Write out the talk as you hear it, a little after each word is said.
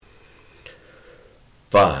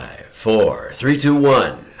Five, four, three, two,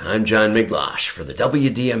 one. I'm John Miglosh for the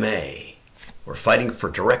WDMA. We're fighting for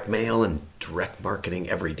direct mail and direct marketing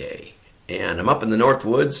every day. And I'm up in the North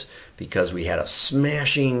Woods because we had a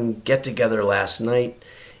smashing get-together last night.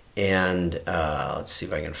 And let's see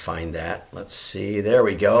if I can find that. Let's see. There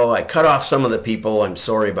we go. I cut off some of the people. I'm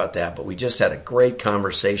sorry about that. But we just had a great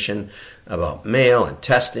conversation about mail and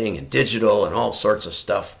testing and digital and all sorts of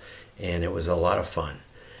stuff. And it was a lot of fun.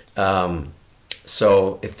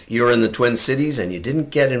 So if you're in the Twin Cities and you didn't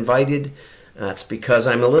get invited, that's because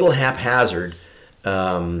I'm a little haphazard.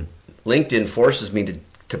 LinkedIn forces me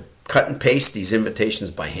to cut and paste these invitations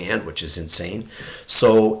by hand, which is insane.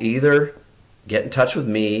 So either get in touch with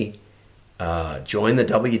me, join the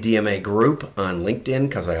WDMA group on LinkedIn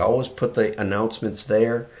because I always put the announcements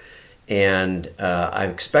there. And I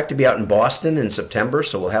expect to be out in Boston in September,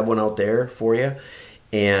 so we'll have one out there for you.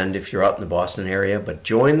 And if you're out in the Boston area, but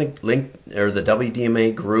join the link or the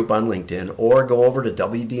WDMA group on LinkedIn, or go over to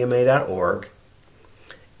WDMA.org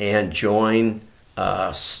and join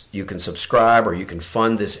us. You can subscribe or you can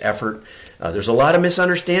fund this effort. There's a lot of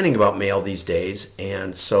misunderstanding about mail these days,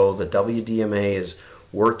 and so the WDMA is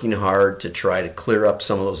working hard to try to clear up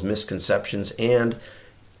some of those misconceptions and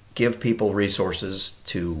give people resources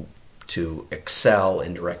to excel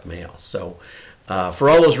in direct mail. So for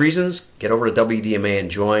all those reasons, get over to WDMA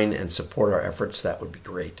and join and support our efforts. That would be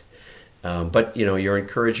great. But you know, your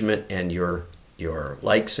encouragement and your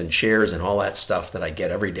likes and shares and all that stuff that I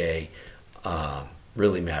get every day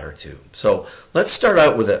really matter too. So let's start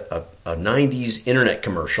out with a 90s internet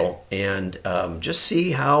commercial and just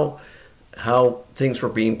see how things were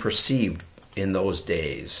being perceived in those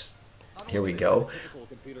days. Here we go.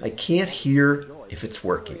 I can't hear if it's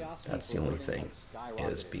working. That's the only thing,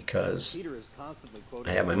 is because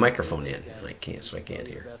I have my microphone in and I can't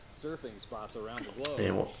hear.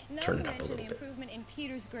 And we'll turn it up a little bit.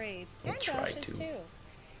 We'll try to.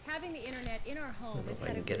 Having the internet in our home has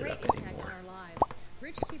had a get it great up impact anymore. on our lives.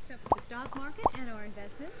 Rich keeps up with the stock market and our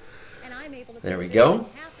investments, and I'm able to There we pay go.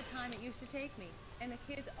 half the time it used to take me. And the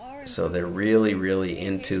kids are So they're really, really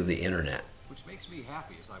into the internet. Which makes me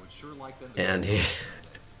happy, as I would sure like them to.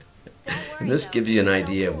 And this gives you an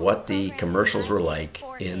idea of what the commercials were like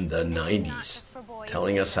in the 90s,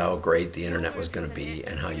 telling us how great the internet was going to be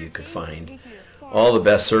and how you could find all the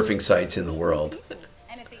best surfing sites in the world.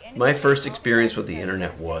 My first experience with the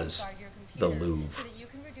internet was the Louvre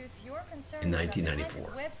in 1994.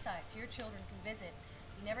 Websites your children can visit.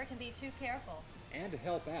 You never can be too careful. And to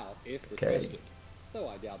help out if Okay. requested. Though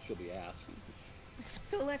I doubt she'll be asked.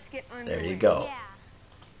 So let's get underway. There you go.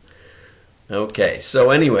 Okay, so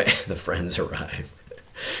anyway, the friends arrive.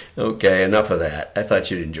 Okay, enough of that. I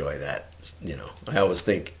thought you'd enjoy that. You know, I always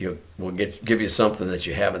think we'll give you something that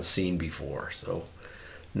you haven't seen before. So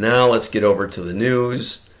now let's get over to the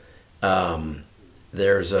news.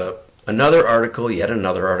 There's yet another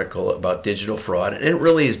article about digital fraud, and it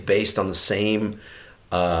really is based on the same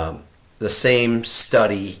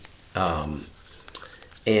study.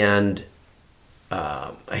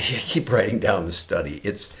 I keep writing down the study.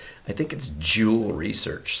 I think it's Juniper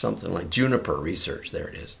Research. There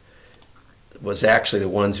it is. Was actually the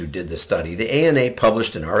ones who did the study. The ANA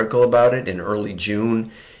published an article about it in early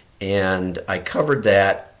June, and I covered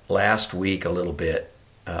that last week a little bit.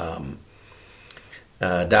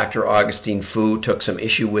 Dr. Augustine Fu took some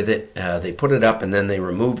issue with it. They put it up and then they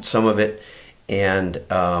removed some of it, and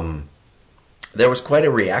there was quite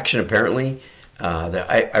a reaction apparently.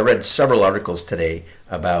 I read several articles today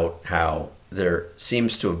about how there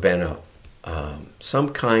seems to have been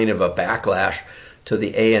some kind of a backlash to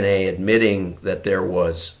the ANA admitting that there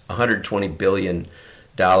was $120 billion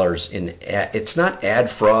in it's not ad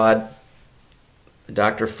fraud.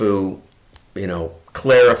 Dr. Fu,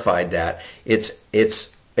 clarified that it's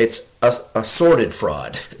assorted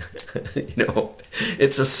fraud.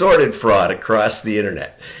 It's assorted fraud across the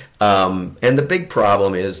internet. And the big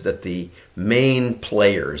problem is that the main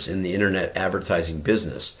players in the internet advertising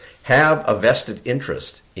business have a vested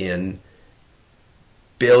interest in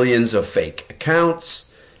billions of fake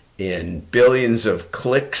accounts, in billions of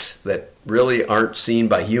clicks that really aren't seen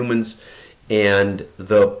by humans, and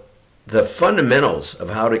the fundamentals of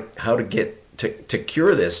how to get to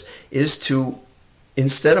cure this is to,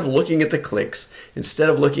 instead of looking at the clicks, instead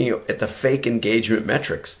of looking at the fake engagement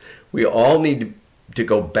metrics, we all need to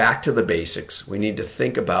go back to the basics. We need to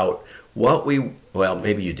think about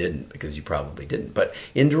maybe you didn't, because you probably didn't, but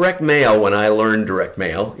in direct mail, when I learned direct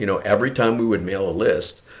mail, every time we would mail a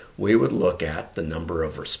list, we would look at the number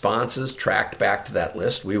of responses tracked back to that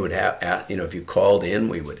list. We would have, if you called in,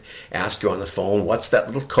 we would ask you on the phone, what's that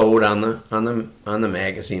little code on the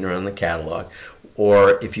magazine or on the catalog?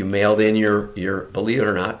 or if you mailed in your believe it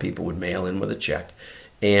or not, people would mail in with a check,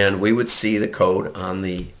 and we would see the code on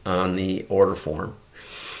the order form.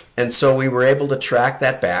 And so we were able to track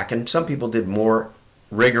that back, and some people did more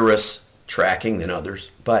rigorous tracking than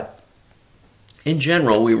others, but in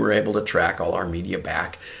general, we were able to track all our media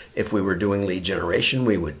back. If we were doing lead generation,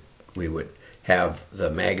 we would have the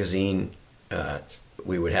magazine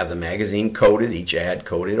coded, each ad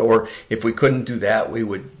coded, or if we couldn't do that, we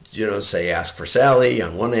would say ask for Sally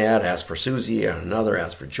on one ad, ask for Susie on another,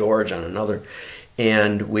 ask for George on another,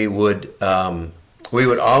 and we would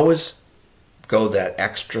always go that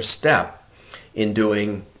extra step in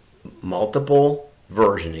doing multiple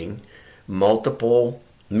versioning, multiple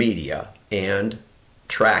media, and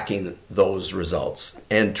tracking those results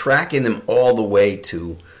and tracking them all the way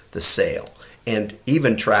to the sale, and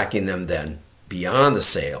even tracking them then beyond the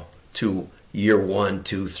sale to year 1,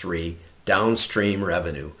 2, 3 downstream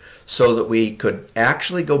revenue, so that we could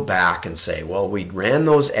actually go back and say, well, we ran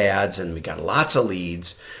those ads and we got lots of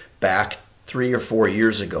leads back 3 or 4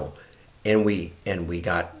 years ago, and we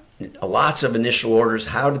got lots of initial orders.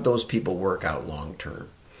 How did those people work out long term?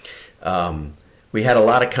 We had a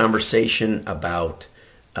lot of conversation about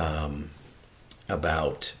a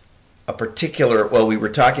particular, we were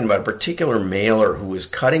talking about a particular mailer who was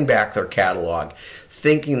cutting back their catalog,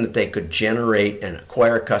 thinking that they could generate and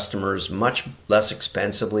acquire customers much less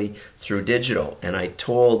expensively through digital. And I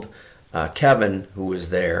told Kevin, who was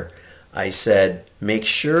there, I said, make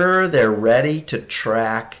sure they're ready to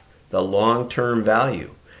track the long-term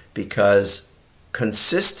value, because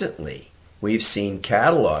consistently we've seen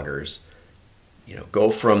catalogers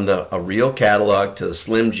go from a real catalog to the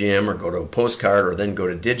Slim Jim, or go to a postcard, or then go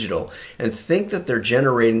to digital, and think that they're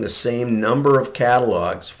generating the same number of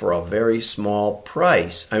catalogs for a very small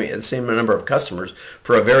price. I mean, the same number of customers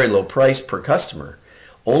for a very low price per customer,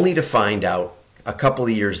 only to find out a couple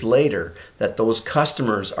of years later that those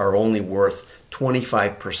customers are only worth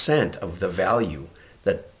 25% of the value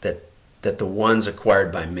that the ones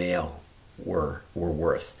acquired by mail were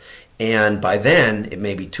worth. And by then, it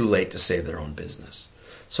may be too late to save their own business.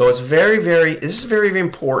 So it's this is very, very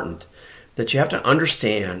important that you have to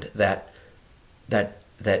understand that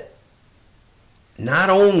not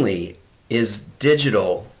only is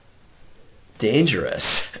digital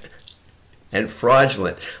dangerous and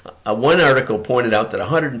fraudulent. One article pointed out that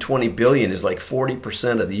 120 billion is like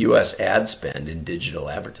 40% of the U.S. ad spend in digital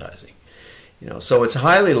advertising. So it's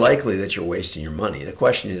highly likely that you're wasting your money. The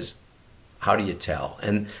question is, how do you tell?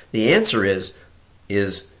 And the answer is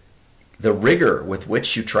the rigor with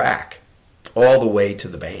which you track all the way to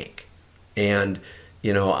the bank. And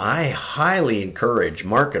I highly encourage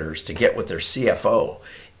marketers to get with their CFO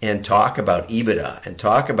and talk about EBITDA and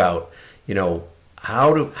talk about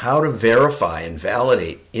how to verify and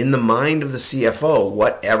validate in the mind of the CFO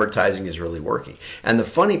what advertising is really working. And the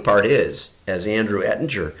funny part is, as Andrew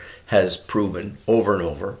Ettinger has proven over and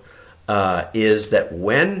over, is that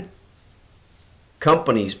when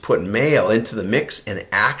companies put mail into the mix and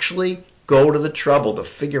actually go to the trouble to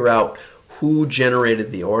figure out who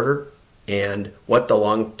generated the order and what the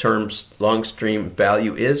long stream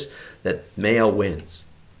value is, that mail wins.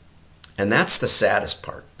 And that's the saddest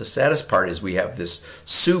part. The saddest part is we have this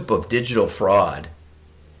soup of digital fraud,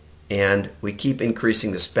 and we keep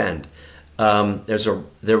increasing the spend. This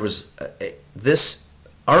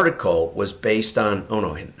article was based on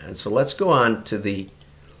and so let's go on to the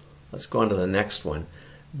next one.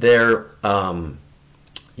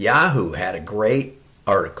 Yahoo had a great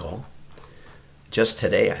article just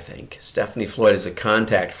today, I think. Stephanie Floyd is a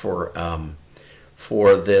contact for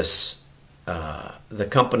this the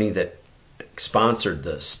company that sponsored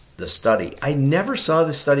the study. I never saw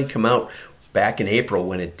the study come out back in April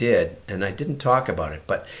when it did, and I didn't talk about it.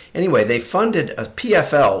 But anyway,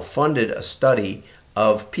 PFL funded a study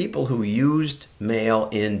of people who used mail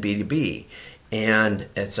in B2B. And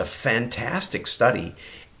it's a fantastic study.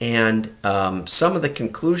 And some of the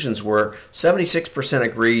conclusions were 76%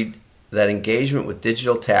 agreed that engagement with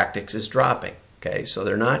digital tactics is dropping. Okay, so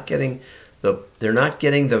they're not getting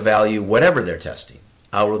the value, whatever they're testing,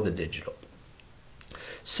 out of the digital.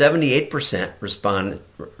 78%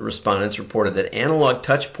 respondents reported that analog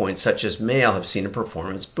touch points such as mail have seen a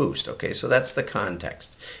performance boost. Okay, so that's the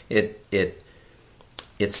context.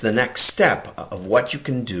 It's the next step of what you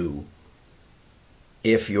can do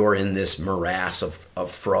if you're in this morass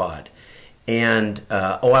of fraud. And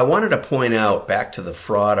I wanted to point out, back to the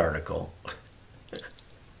fraud article.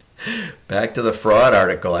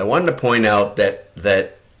 I wanted to point out that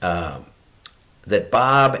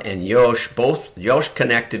Bob and Yosh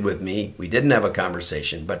connected with me. We didn't have a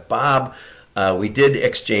conversation, but Bob, we did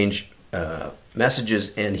exchange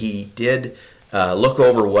messages, and he did look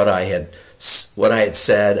over what I had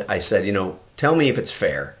said. I said, tell me if it's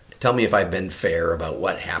fair. Tell me if I've been fair about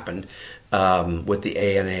what happened with the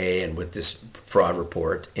ANA and with this fraud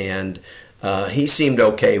report. And he seemed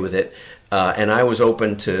okay with it. And I was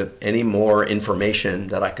open to any more information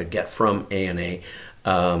that I could get from ANA.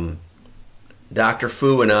 Dr.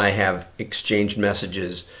 Fu and I have exchanged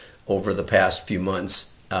messages over the past few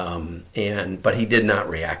months, but he did not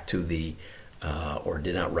react to or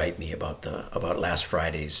did not write me about last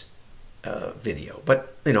Friday's video.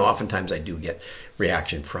 But oftentimes I do get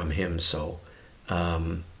reaction from him. So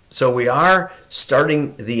we are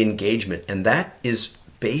starting the engagement, and that is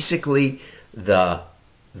basically the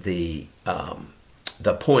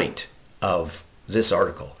point of this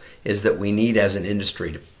article, is that we need, as an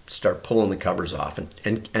industry, to start pulling the covers off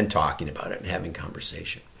and talking about it and having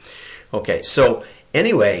conversation. Okay, so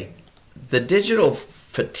anyway, the digital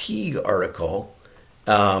fatigue article,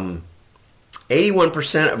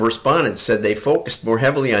 81% of respondents said they focused more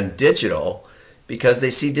heavily on digital because they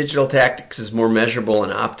see digital tactics as more measurable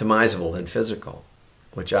and optimizable than physical,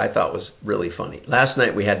 which I thought was really funny. Last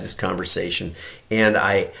night we had this conversation, and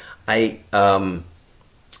I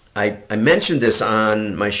mentioned this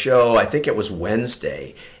on my show. I think it was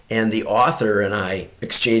Wednesday, and the author and I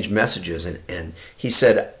exchanged messages, and he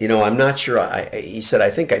said, I'm not sure. He said, I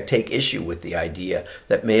think I take issue with the idea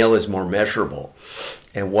that mail is more measurable.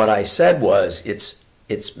 And what I said was, it's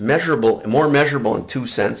measurable, more measurable in two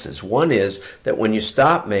senses. One is that when you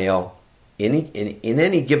stop mail in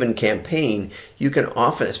any given campaign, you can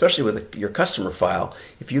often, especially with your customer file,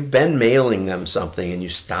 if you've been mailing them something and you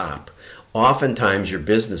stop, oftentimes your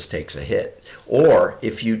business takes a hit. Or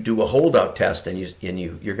if you do a holdout test and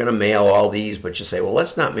you're going to mail all these, but you say, well,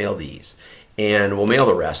 let's not mail these, and we'll mail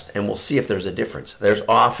the rest, and we'll see if there's a difference. There's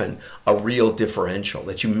often a real differential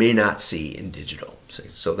that you may not see in digital.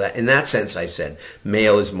 So that, in that sense, I said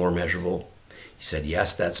mail is more measurable. He said,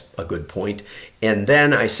 yes, that's a good point. And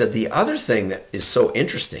then I said, the other thing that is so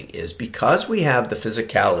interesting is, because we have the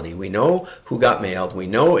physicality, we know who got mailed, we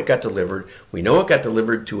know it got delivered, we know it got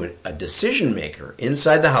delivered to a decision maker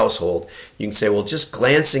inside the household. You can say, well, just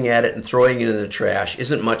glancing at it and throwing it in the trash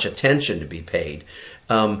isn't much attention to be paid.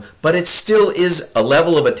 But it still is a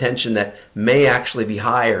level of attention that may actually be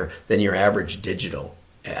higher than your average digital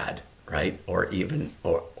ad, right? Or even,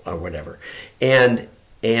 or whatever. And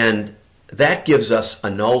that gives us a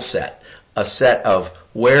null set, a set of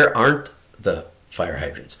where aren't the fire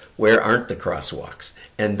hydrants, where aren't the crosswalks.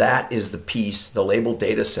 And that is the piece, the labeled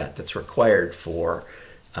data set that's required for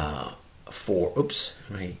oops,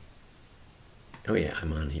 oh yeah,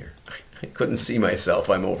 I'm on here. I couldn't see myself.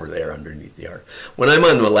 I'm over there underneath the arc. When I'm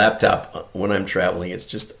on the laptop, when I'm traveling,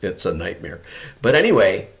 it's a nightmare. But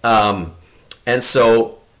anyway, and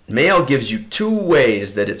so mail gives you two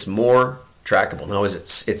ways that it's more trackable. Now,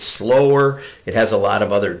 it's slower, it has a lot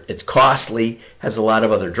of other, it's costly, has a lot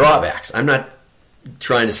of other drawbacks. I'm not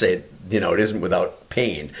trying to say, it isn't without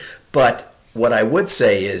pain, but what I would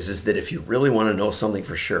say is that if you really want to know something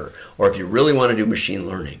for sure, or if you really want to do machine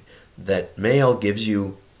learning, that mail gives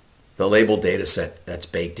you the labeled data set that's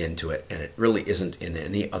baked into it, and it really isn't in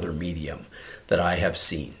any other medium that I have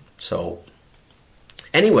seen. So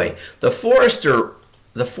anyway, the Forrester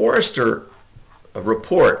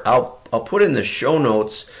report, I'll put in the show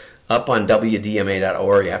notes up on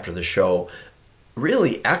WDMA.org after the show.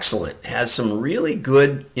 Really excellent, has some really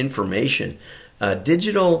good information.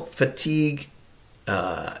 Digital fatigue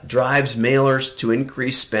drives mailers to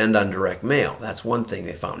increase spend on direct mail. That's one thing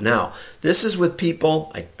they found. Now, this is with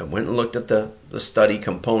people, I went and looked at the study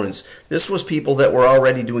components. This was people that were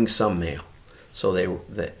already doing some mail. So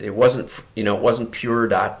it wasn't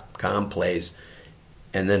pure.com plays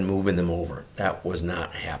and then moving them over. That was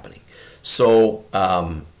not happening. So,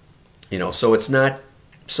 so it's not,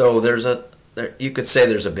 so you could say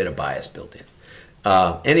there's a bit of bias built in.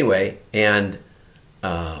 Anyway, and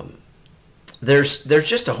there's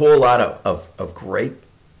just a whole lot of great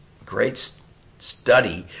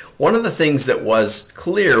study. One of the things that was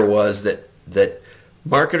clear was that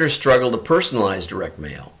marketers struggle to personalize direct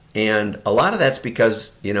mail. And a lot of that's because,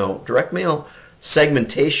 direct mail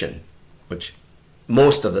segmentation, which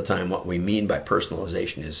most of the time what we mean by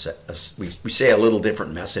personalization is we say a little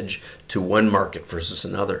different message to one market versus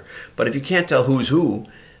another. But if you can't tell who's who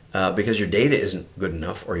because your data isn't good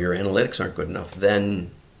enough or your analytics aren't good enough,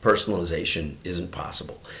 then personalization isn't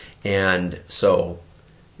possible. And so,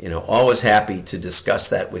 always happy to discuss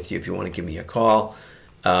that with you if you want to give me a call.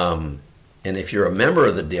 And if you're a member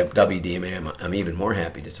of the WDMA, I'm even more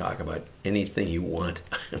happy to talk about anything you want,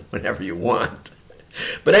 whenever you want.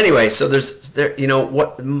 But anyway, so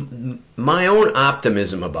my own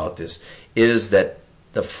optimism about this is that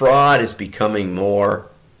the fraud is becoming more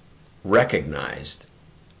recognized,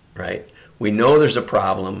 right? We know there's a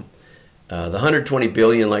problem. The 120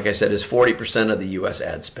 billion, like I said, is 40% of the U.S.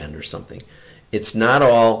 ad spend or something. It's not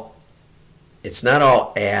all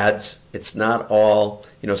ads. It's not all,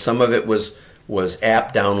 some of it was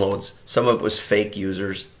app downloads. Some of it was fake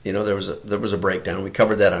users. There was a breakdown. We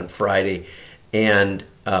covered that on Friday. And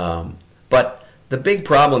but the big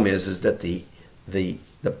problem is that the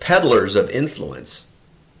peddlers of influence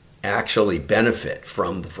actually benefit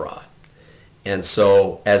from the fraud. And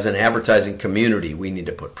so as an advertising community, we need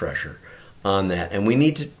to put pressure on that. And we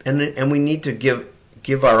need to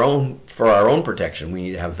give our own, for our own protection, we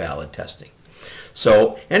need to have valid testing.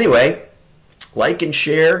 So anyway, like and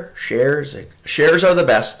share. Shares are the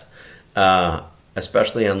best,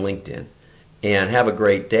 especially on LinkedIn. And have a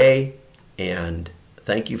great day. And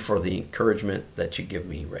thank you for the encouragement that you give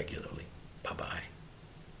me regularly. Bye-bye.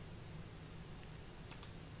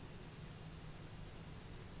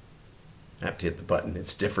 I have to hit the button.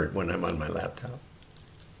 It's different when I'm on my laptop.